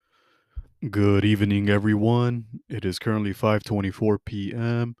Good evening, everyone. It is currently 5:24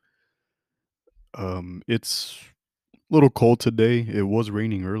 p.m. It's a little cold today. It was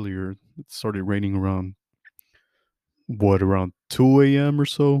raining earlier. It started raining around around 2 a.m. or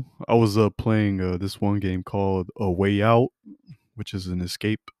so. I was playing this one game called A Way Out, which is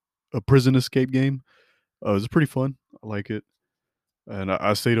a prison escape game. It's pretty fun. I like it, and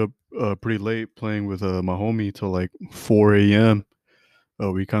I stayed up pretty late playing with my homie till like 4 a.m.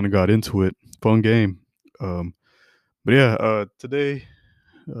 We kind of got into it. Fun game. Um, but yeah, today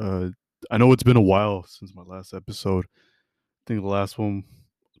Uh, I know it's been a while since my last episode. I think the last one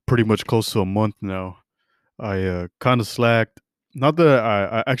pretty much close to a month now. I kind of slacked. Not that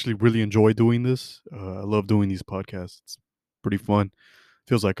I actually really enjoy doing this. I love doing these podcasts. It's pretty fun.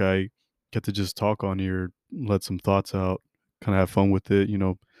 Feels like I get to just talk on here, let some thoughts out, kind of have fun with it.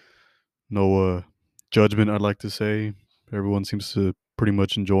 No judgment. I'd like to say everyone seems to pretty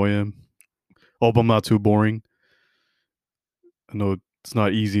much enjoy him. Hope I'm not too boring. I know it's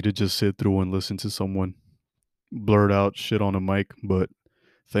not easy to just sit through and listen to someone blurt out shit on a mic, but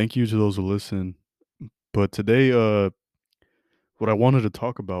thank you to those who listen. But today, what I wanted to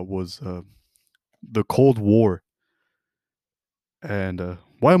talk about was the Cold War. And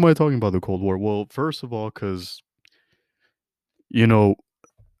why am I talking about the Cold War? Well, first of all, because, you know,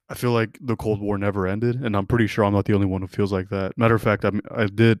 I feel like the Cold War never ended, and I'm pretty sure I'm not the only one who feels like that. Matter of fact, I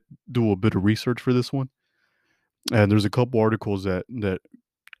did do a bit of research for this one, and there's a couple articles that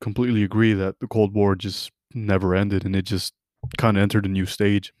completely agree that the Cold War just never ended, and it just kind of entered a new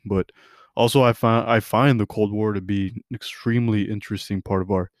stage. But also, I find the Cold War to be an extremely interesting part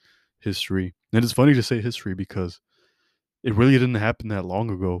of our history, and it's funny to say history because it really didn't happen that long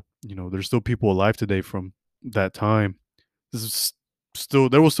ago. There's still people alive today from that time. This is still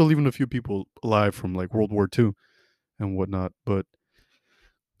there was still even a few people alive from like World War II and whatnot. But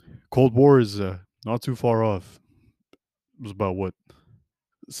Cold War is not too far off. It was about what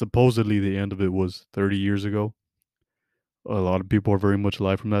supposedly the end of it was 30 years ago. A lot of people are very much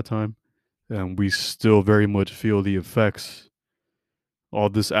alive from that time, and we still very much feel the effects, all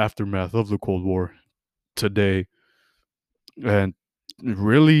this aftermath of the Cold War today. And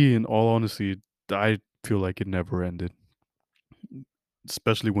really, in all honesty, I feel like it never ended,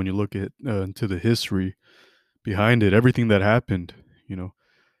 especially when you look at into the history behind it, everything that happened, you know,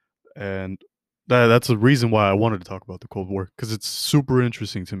 and that's the reason why I wanted to talk about the Cold War because it's super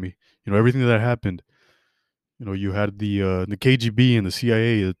interesting to me. Everything that happened. You had the KGB and the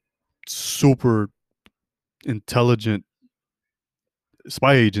CIA, super intelligent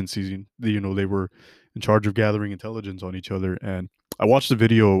spy agencies. They were in charge of gathering intelligence on each other. And I watched a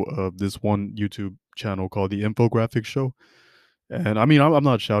video of this one YouTube channel called the Infographics Show. And I mean, I'm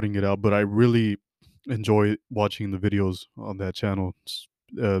not shouting it out, but I really enjoy watching the videos on that channel.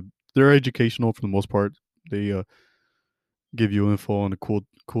 Uh, they're educational for the most part. They give you info on the cool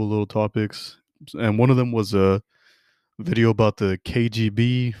little topics. And one of them was a video about the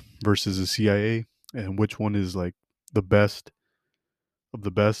KGB versus the CIA and which one is like the best of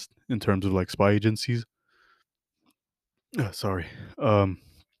the best in terms of like spy agencies. Sorry. Um,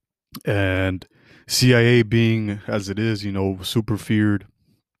 and CIA being as it is, super feared,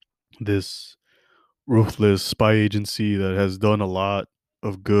 this ruthless spy agency that has done a lot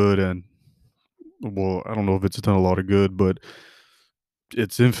of good and well, I don't know if it's done a lot of good, but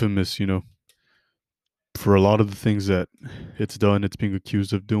it's infamous, for a lot of the things that it's done, it's being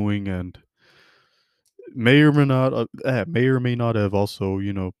accused of doing, and may or may not have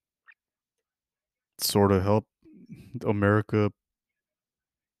also, sort of helped America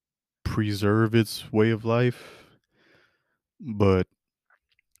preserve its way of life. But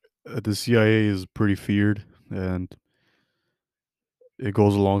the CIA is pretty feared, and it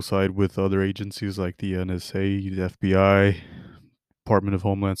goes alongside with other agencies like the NSA, the FBI, Department of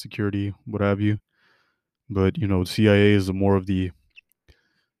Homeland Security, what have you. But CIA is more of the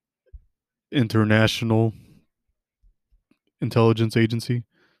international intelligence agency.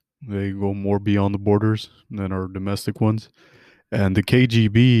 They go more beyond the borders than our domestic ones. And the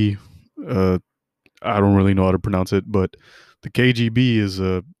KGB, uh, I don't really know how to pronounce it, but the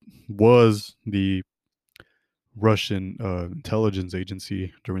KGB was the Russian intelligence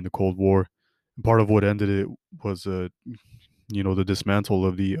agency during the Cold War. Part of what ended it was, the dismantle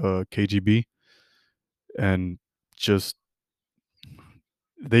of the KGB, and just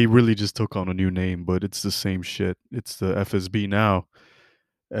they really just took on a new name, but it's the same shit. It's the FSB now,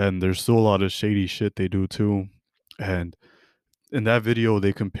 and there's still a lot of shady shit they do too. And in that video,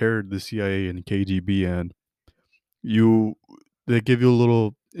 they compared the CIA and KGB, and you they give you a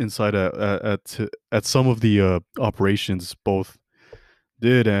little insight at some of the operations both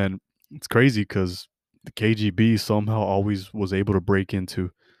did, and It's crazy because the KGB somehow always was able to break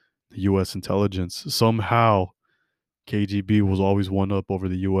into the U.S. intelligence. Somehow, KGB was always one up over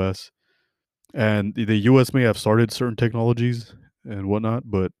the U.S. And the U.S. may have started certain technologies and whatnot,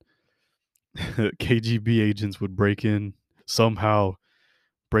 but KGB agents would break in somehow,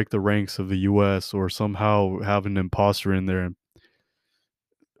 break the ranks of the U.S. or somehow have an imposter in there and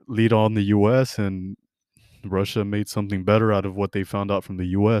lead on the U.S. and Russia made something better out of what they found out from the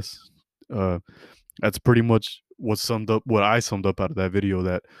U.S. Uh, that's pretty much what I summed up out of that video.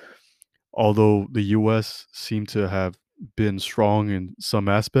 That although the U.S. seemed to have been strong in some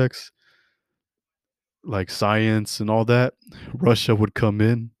aspects, like science and all that, Russia would come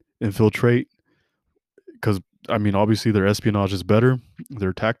in, infiltrate, because I mean, obviously their espionage is better,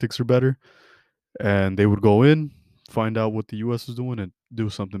 their tactics are better, and they would go in, find out what the U.S. is doing, and do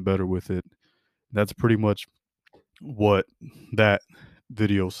something better with it. That's pretty much what that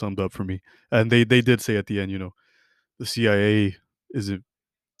video summed up for me. And they did say at the end, the CIA is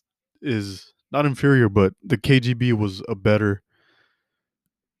is not inferior, but the KGB was a better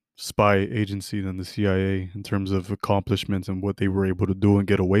spy agency than the CIA in terms of accomplishments and what they were able to do and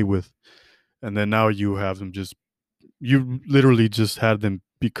get away with. And then now you have them just you literally just had them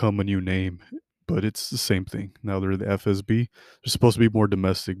become a new name, but it's the same thing. Now they're the FSB. They're supposed to be more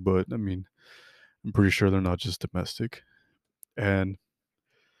domestic, but I mean, I'm pretty sure they're not just domestic. And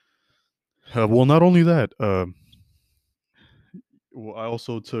well, not only that, well, I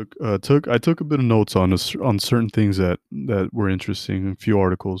also took a bit of notes on on certain things that were interesting. A few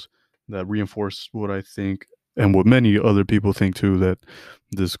articles that reinforced what I think and what many other people think too, that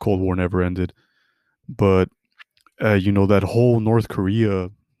this Cold War never ended. But that whole North Korea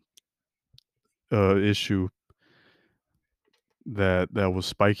issue that was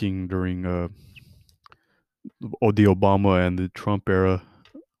spiking during the Obama and the Trump era.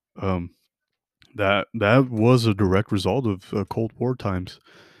 Um, that was a direct result of Cold War times,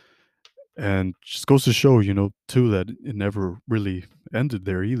 and just goes to show, too, that it never really ended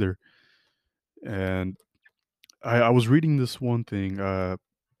there either. And I was reading this one thing. I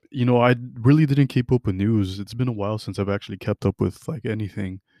really didn't keep up with news. It's been a while since I've actually kept up with like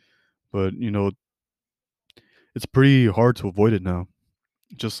anything, but it's pretty hard to avoid it now.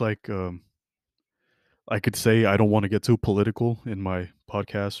 Just like I could say I don't want to get too political in my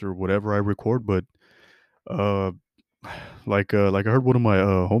podcast or whatever I record, but uh, like I heard one of my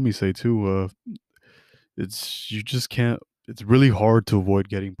homies say too. It's you just can't. It's really hard to avoid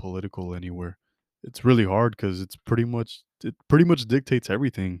getting political anywhere. It's really hard because it pretty much dictates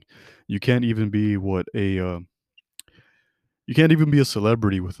everything. You can't even be what a you can't even be a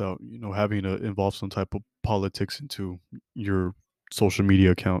celebrity without having to involve some type of politics into your social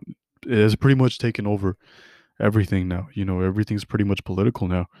media account. It has pretty much taken over everything now. Everything's pretty much political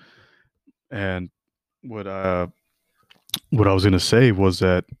now. And what what I was gonna say was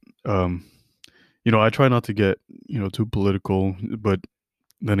that um, I try not to get too political, but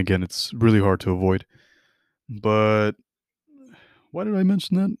then again, it's really hard to avoid. But why did I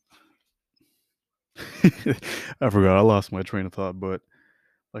mention that? I forgot. I lost my train of thought. But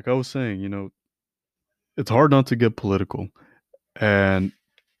like I was saying, it's hard not to get political. And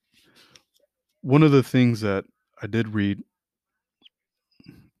one of the things that I did read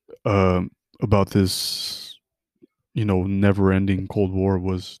about this, never-ending Cold War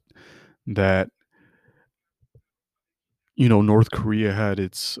was that North Korea had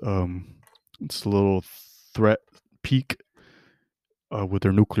its little threat peak with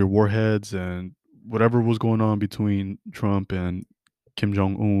their nuclear warheads and whatever was going on between Trump and Kim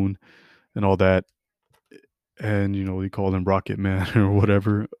Jong Un and all that. And we call him Rocket Man or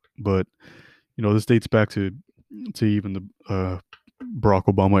whatever. But this dates back to even the Barack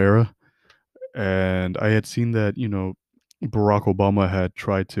Obama era. And I had seen that Barack Obama had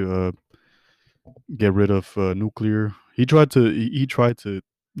tried to get rid of nuclear. He tried to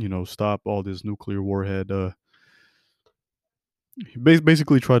stop all this nuclear warhead. He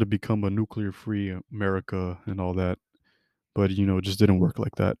basically tried to become a nuclear free America and all that, but it just didn't work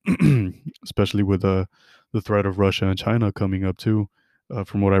like that. Especially with the threat of Russia and China coming up too.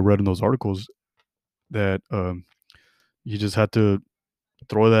 From what I read in those articles, that he just had to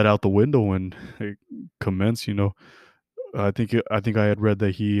throw that out the window and commence. I think I had read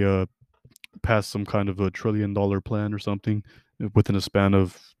that he passed some kind of $1 trillion plan or something within a span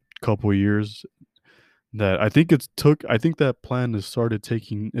of couple of years. That I think that plan has started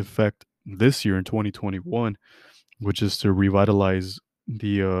taking effect this year in 2021, which is to revitalize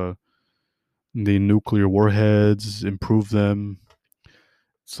the nuclear warheads, improve them,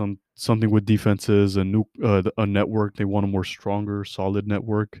 something with defenses, a network. They want a more stronger, solid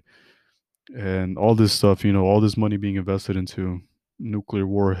network. and all this stuff, all this money being invested into nuclear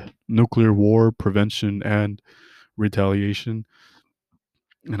war prevention and retaliation.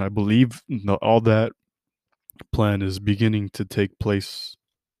 And I believe all that plan is beginning to take place.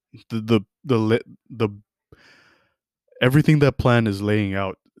 The everything that plan is laying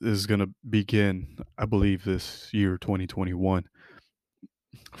out is going to begin, I believe, this year 2021,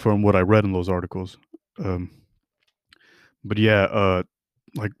 from what I read in those articles. um but yeah,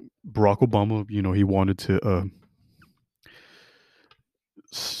 like Barack Obama, he wanted to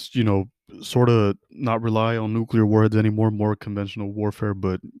you know sort of not rely on nuclear warheads anymore, more conventional warfare,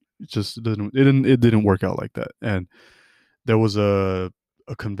 but it didn't work out like that. And there was a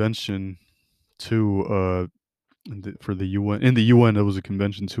convention too, for the UN. In the UN, there was a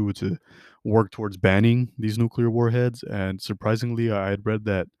convention too to work towards banning these nuclear warheads. And surprisingly, I had read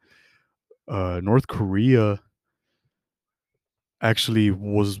that North Korea actually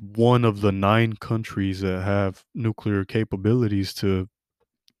was one of the 9 countries that have nuclear capabilities to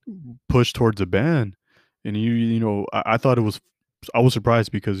push towards a ban. And I thought it was. I was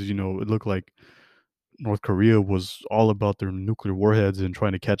surprised because it looked like North Korea was all about their nuclear warheads and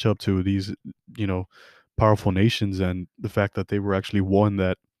trying to catch up to these, you know, powerful nations. And the fact that they were actually one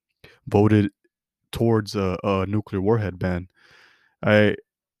that voted towards a nuclear warhead ban. I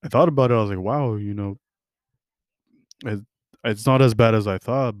I thought about it. I was like, wow, it, it's not as bad as I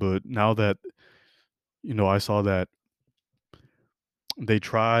thought. But now that I saw that they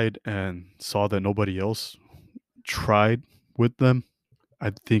tried and saw that nobody else tried with them,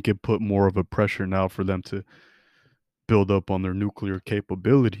 I think it put more of a pressure now for them to build up on their nuclear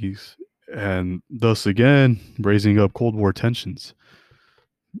capabilities, and thus again raising up Cold War tensions.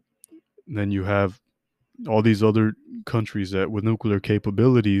 And then you have all these other countries that with nuclear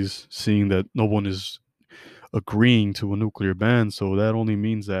capabilities seeing that no one is agreeing to a nuclear ban, so that only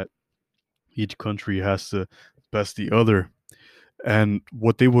means that each country has to best the other. And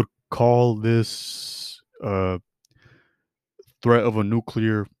what they would call this threat of a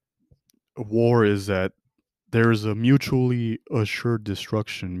nuclear war is that there is a mutually assured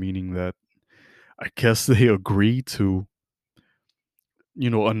destruction, meaning that I guess they agree to,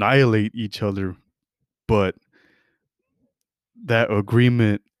 annihilate each other, but that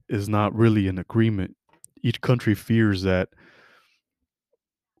agreement is not really an agreement. Each country fears that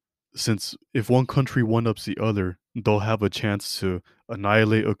since if one country one ups the other, they'll have a chance to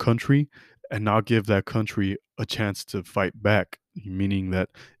annihilate a country and not give that country a chance to fight back, meaning that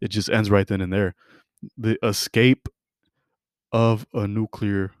it just ends right then and there. The escape of a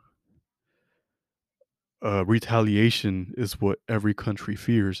nuclear retaliation is what every country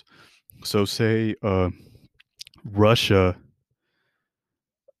fears. So, say Russia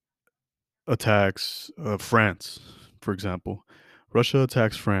attacks France, for example. Russia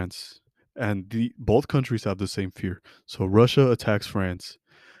attacks France, and the both countries have the same fear. So Russia attacks France.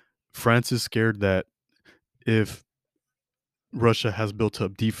 France is scared that if Russia has built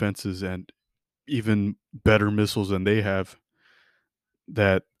up defenses and even better missiles than they have,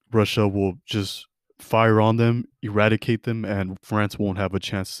 that Russia will just fire on them, eradicate them, and France won't have a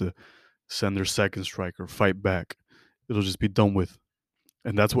chance to send their second strike or fight back. It'll just be done with.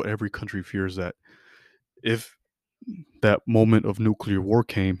 And that's what every country fears, that if that moment of nuclear war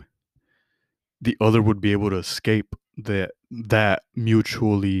came, the other would be able to escape that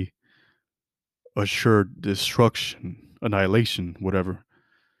mutually assured destruction, annihilation, whatever.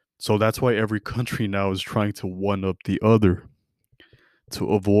 So that's why every country now is trying to one up the other to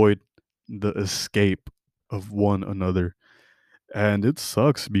avoid the escape of one another. And it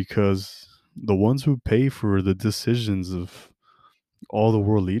sucks because the ones who pay for the decisions of all the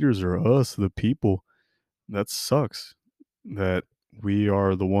world leaders are us, the people. That sucks. That we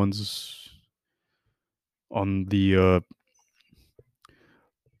are the ones on the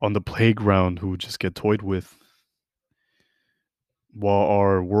playground who just get toyed with, while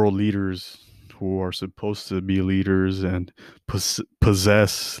our world leaders, who are supposed to be leaders and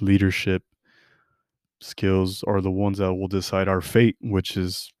possess leadership skills, are the ones that will decide our fate, which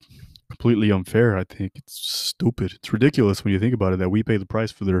is completely unfair. I think it's stupid. It's ridiculous when you think about it, that we pay the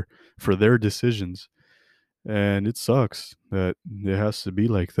price for their decisions. And it sucks that it has to be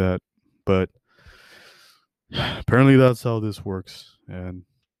like that. But apparently that's how this works. And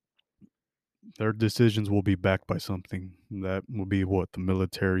their decisions will be backed by something. That will be what? The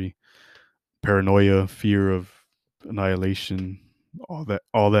military, paranoia, fear of annihilation, all that.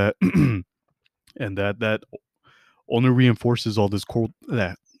 And that only reinforces all this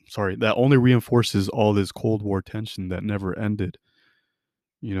that only reinforces all this Cold War tension that never ended.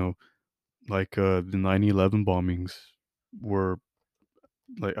 You know, like the 9/11 bombings were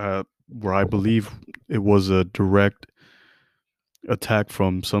like where I believe it was a direct attack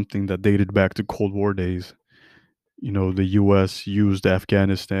from something that dated back to Cold War days. You know, the U.S. used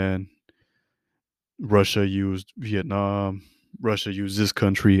Afghanistan, Russia used Vietnam, Russia used this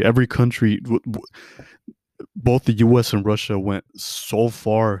country. Every country, both the U.S. and Russia went so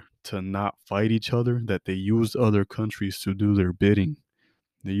far to not fight each other that they used other countries to do their bidding.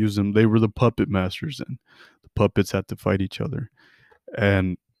 They used them. They were the puppet masters, and the puppets had to fight each other.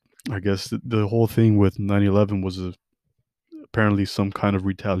 And I guess the whole thing with 9/11 was apparently some kind of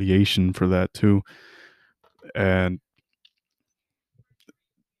retaliation for that too. And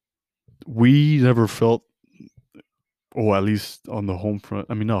we never felt, or at least on the home front,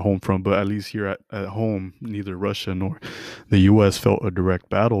 I mean, not home front, but at least here at home, neither Russia nor the US felt a direct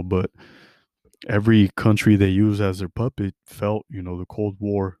battle. But every country they use as their puppet felt, the Cold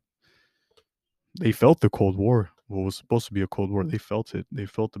War. They felt the Cold War. What was supposed to be a Cold War, they felt it. They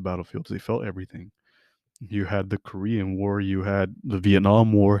felt the battlefields. They felt everything. You had the Korean War. You had the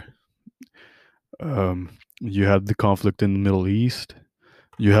Vietnam War. You had the conflict in the Middle East.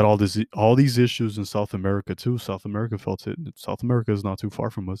 You had all these issues in South America too. South America felt it. South America is not too far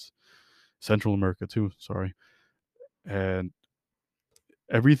from us. Central America too. Sorry, and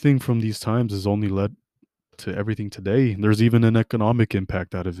everything from these times has only led to everything today. There's even an economic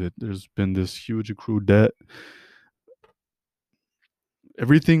impact out of it. There's been this huge accrued debt.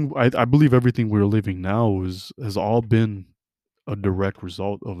 Everything I believe everything we're living now has all been a direct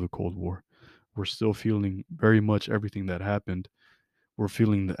result of the Cold War. We're still feeling very much everything that happened. We're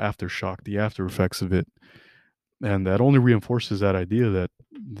feeling the aftershock, the after effects of it. And that only reinforces that idea that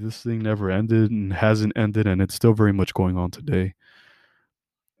this thing never ended and hasn't ended, and it's still very much going on today.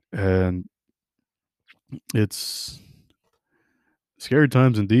 And it's scary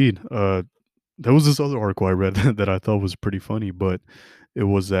times indeed. There was this other article I read that I thought was pretty funny, but it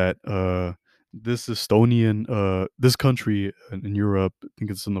was that this country in Europe, I think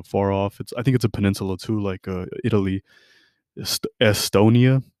it's in the far off. I think it's a peninsula too, like Italy.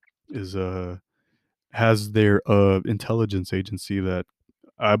 Estonia is has their intelligence agency that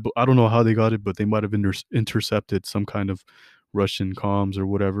I don't know how they got it, but they might have intercepted some kind of Russian comms or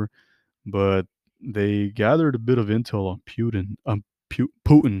whatever. But they gathered a bit of intel on Putin.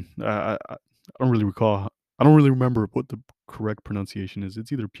 Putin. I don't really recall. I don't really remember what the correct pronunciation is.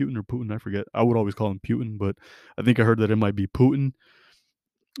 It's either Putin or Putin. I forget. I would always call him Putin, but I think I heard that it might be Putin.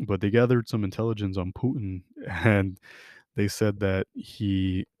 But they gathered some intelligence on Putin, and they said that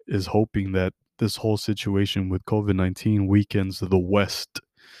he is hoping that this whole situation with COVID-19 weakens the West.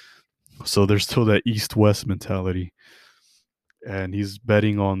 So there's still that East West mentality. And he's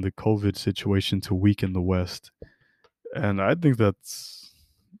betting on the COVID situation to weaken the West. And I think that's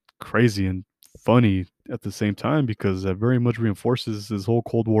crazy and funny at the same time because that very much reinforces this whole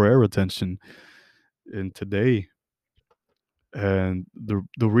Cold War era tension in today. And the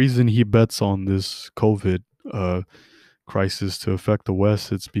reason he bets on this COVID crisis to affect the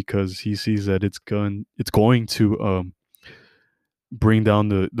West, it's because he sees that it's going to bring down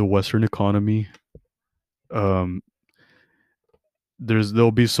the Western economy. Um,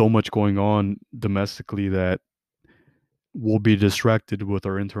 there'll be so much going on domestically that we'll be distracted with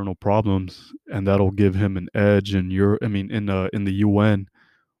our internal problems, and that'll give him an edge in Europe. I mean, in the UN,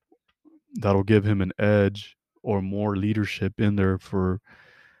 that'll give him an edge or more leadership in there for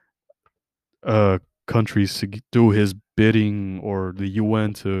uh countries to do his bidding or the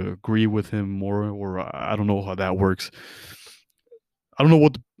UN to agree with him more. Or I don't know how that works. I don't know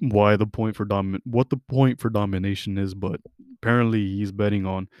what the point for domination is, but apparently he's betting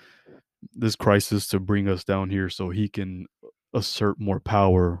on this crisis to bring us down here so he can assert more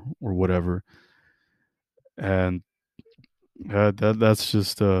power or whatever. And that's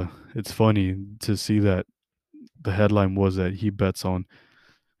just it's funny to see that the headline was that he bets on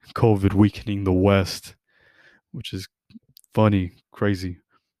COVID weakening the West, which is funny, crazy.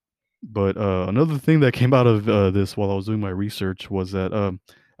 But another thing that came out of this while I was doing my research was that I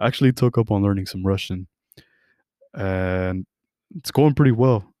actually took up on learning some Russian, and it's going pretty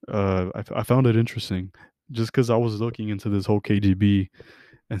well. I found it interesting just because I was looking into this whole KGB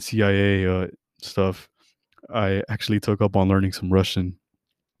and CIA stuff. I actually took up on learning some Russian.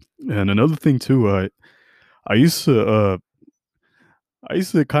 And another thing too, I used to uh, I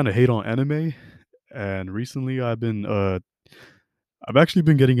used to kind of hate on anime, and recently I've actually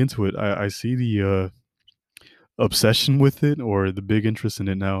been getting into it. I see the obsession with it or the big interest in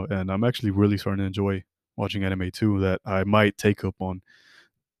it now, and I'm actually really starting to enjoy watching anime too. That I might take up on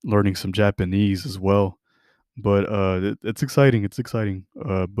learning some Japanese as well. But it's exciting. It's exciting.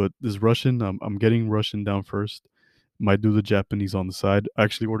 But this Russian, I'm getting Russian down first. Might do the Japanese on the side. I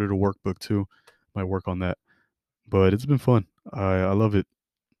actually ordered a workbook too. Might work on that. But it's been fun. I love it.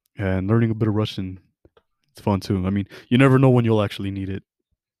 And learning a bit of Russian, it's fun too. I mean, you never know when you'll actually need it.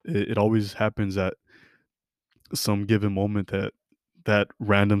 It always happens at some given moment that that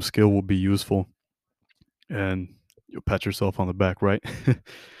random skill will be useful, and you'll pat yourself on the back, right?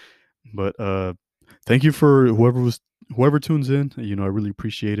 But thank you for whoever tunes in. I really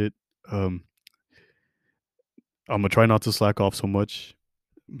appreciate it. Um, I'm gonna try not to slack off so much.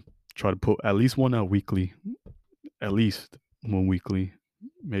 Try to put at least one out weekly, at least one weekly,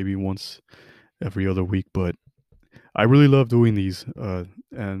 maybe once every other week. But I really love doing these,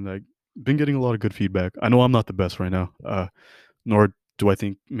 and I've been getting a lot of good feedback. I know I'm not the best right now, nor do I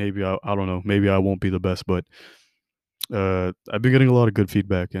think maybe I don't know, maybe I won't be the best, but I've been getting a lot of good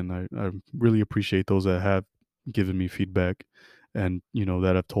feedback, and I really appreciate those that have given me feedback, and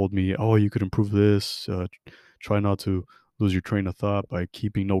that have told me, oh, you could improve this. Try not to lose your train of thought by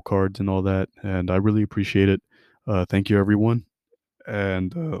keeping note cards and all that, and I really appreciate it. Thank you, everyone,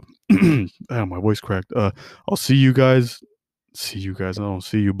 and my voice cracked. I'll see you guys. See you guys. I don't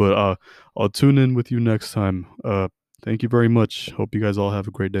see you, but I'll tune in with you next time. Thank you very much. Hope you guys all have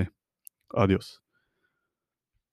a great day. Adios.